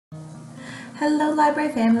Hello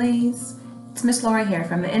library families! It's Miss Laura here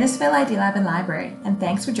from the Innisfail ID Lab and Library, and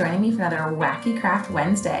thanks for joining me for another Wacky Craft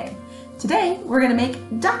Wednesday. Today we're going to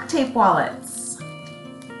make duct tape wallets.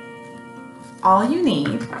 All you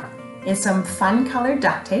need is some fun colored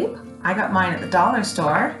duct tape. I got mine at the dollar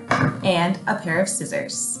store, and a pair of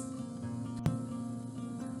scissors.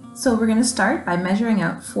 So we're going to start by measuring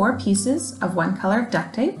out 4 pieces of one color of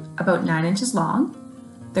duct tape, about 9 inches long.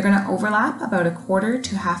 They're going to overlap about 1/4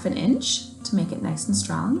 to 1/2 inch to make it nice and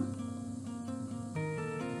strong.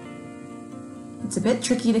 It's a bit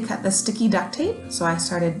tricky to cut the sticky duct tape, so I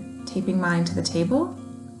started taping mine to the table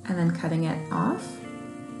and then cutting it off.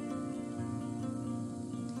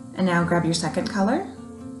 And now grab your second color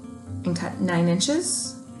and cut 9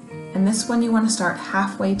 inches. And this one you want to start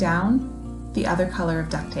halfway down the other color of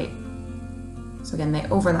duct tape. So again, they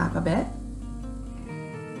overlap a bit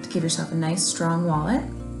to give yourself a nice strong wallet.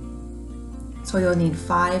 So you'll need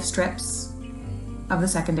 5 strips of the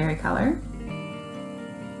secondary color.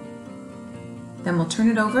 Then we'll turn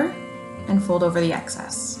it over and fold over the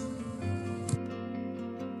excess.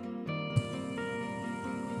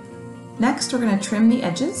 Next, we're going to trim the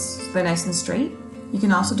edges so they're nice and straight. You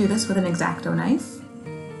can also do this with an X-Acto knife.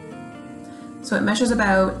 So it measures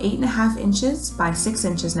about 8.5 inches by 6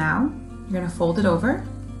 inches now. You're going to fold it over,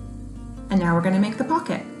 and now we're going to make the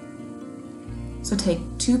pocket. So take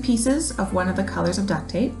 2 pieces of one of the colors of duct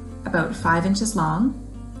tape, about 5 inches long,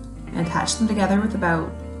 and attach them together with about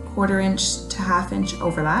 1/4 inch to 1/2 inch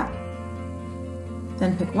overlap.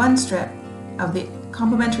 Then pick 1 strip of the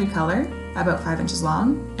complementary color, about 5 inches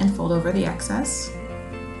long, and fold over the excess.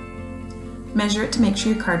 Measure it to make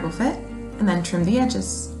sure your card will fit, and then trim the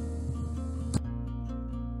edges.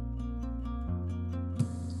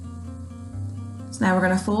 So now we're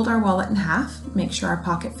going to fold our wallet in half, make sure our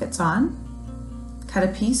pocket fits on. Cut a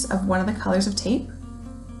piece of one of the colors of tape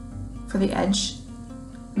for the edge.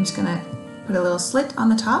 I'm just going to put a little slit on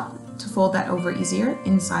the top to fold that over easier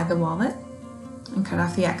inside the wallet, and cut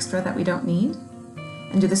off the extra that we don't need.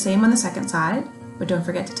 And do the same on the second side, but don't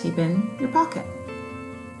forget to tape in your pocket.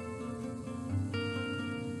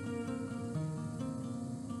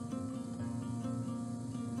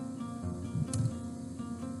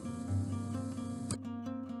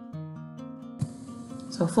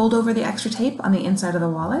 So fold over the extra tape on the inside of the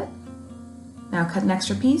wallet. Now cut an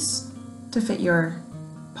extra piece to fit your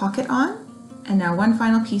pocket on, and now one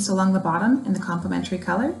final piece along the bottom in the complementary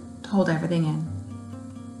color to hold everything in.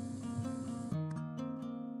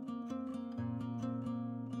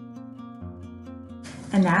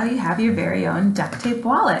 And now you have your very own duct tape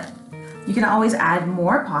wallet. You can always add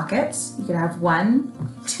more pockets. You could have 1,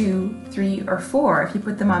 2, 3, or 4 if you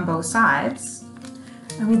put them on both sides.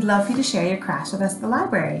 And we'd love for you to share your crafts with us at the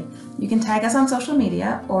library. You can tag us on social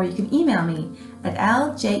media, or you can email me at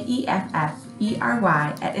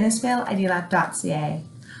ljefffery@innisfailidlab.ca.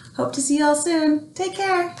 Hope to see you all soon. Take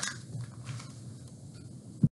care.